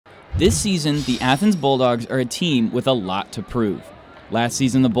This season, the Athens Bulldogs are a team with a lot to prove. Last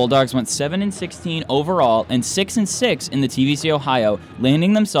season, the Bulldogs went 7-16 overall and 6-6 in the TVC Ohio,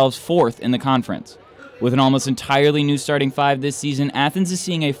 landing themselves 4th in the conference. With an almost entirely new starting five this season, Athens is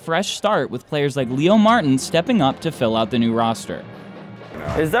seeing a fresh start with players like Leo Martin stepping up to fill out the new roster.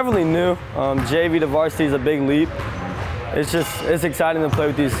 It's definitely new. JV to varsity is a big leap. It's exciting to play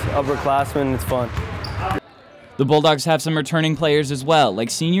with these upperclassmen. It's fun. The Bulldogs have some returning players as well, like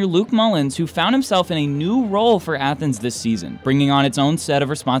senior Luke Mullins, who found himself in a new role for Athens this season, bringing on its own set of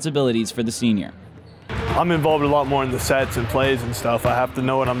responsibilities for the senior. I'm involved a lot more in the sets and plays and stuff. I have to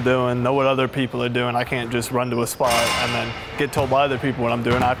know what I'm doing, know what other people are doing. I can't just run to a spot and then get told by other people what I'm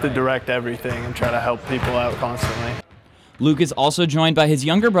doing. I have to direct everything and try to help people out constantly. Luke is also joined by his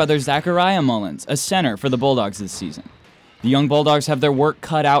younger brother, Zachariah Mullins, a center for the Bulldogs this season. The young Bulldogs have their work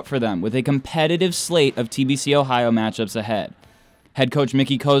cut out for them with a competitive slate of TBC Ohio matchups ahead. Head coach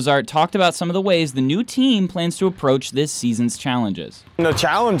Mickey Cozart talked about some of the ways the new team plans to approach this season's challenges. The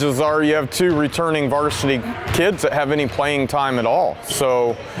challenges are you have two returning varsity kids that have any playing time at all.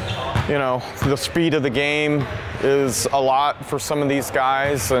 So, you know, the speed of the game is a lot for some of these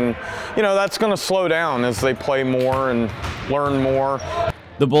guys, and, you know, that's going to slow down as they play more and learn more.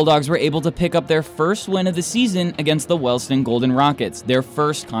 The Bulldogs were able to pick up their first win of the season against the Wellston Golden Rockets, their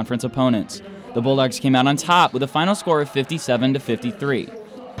first conference opponents. The Bulldogs came out on top with a final score of 57-53.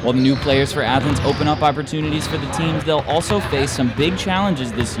 While the new players for Athens open up opportunities for the teams, they'll also face some big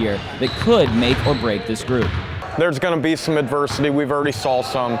challenges this year that could make or break this group. There's going to be some adversity. We've already saw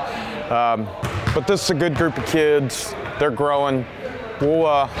some. But this is a good group of kids. They're growing.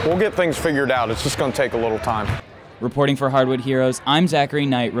 We'll get things figured out. It's just going to take a little time. Reporting for Hardwood Heroes, I'm Zachary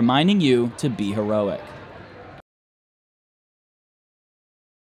Knight, reminding you to be heroic.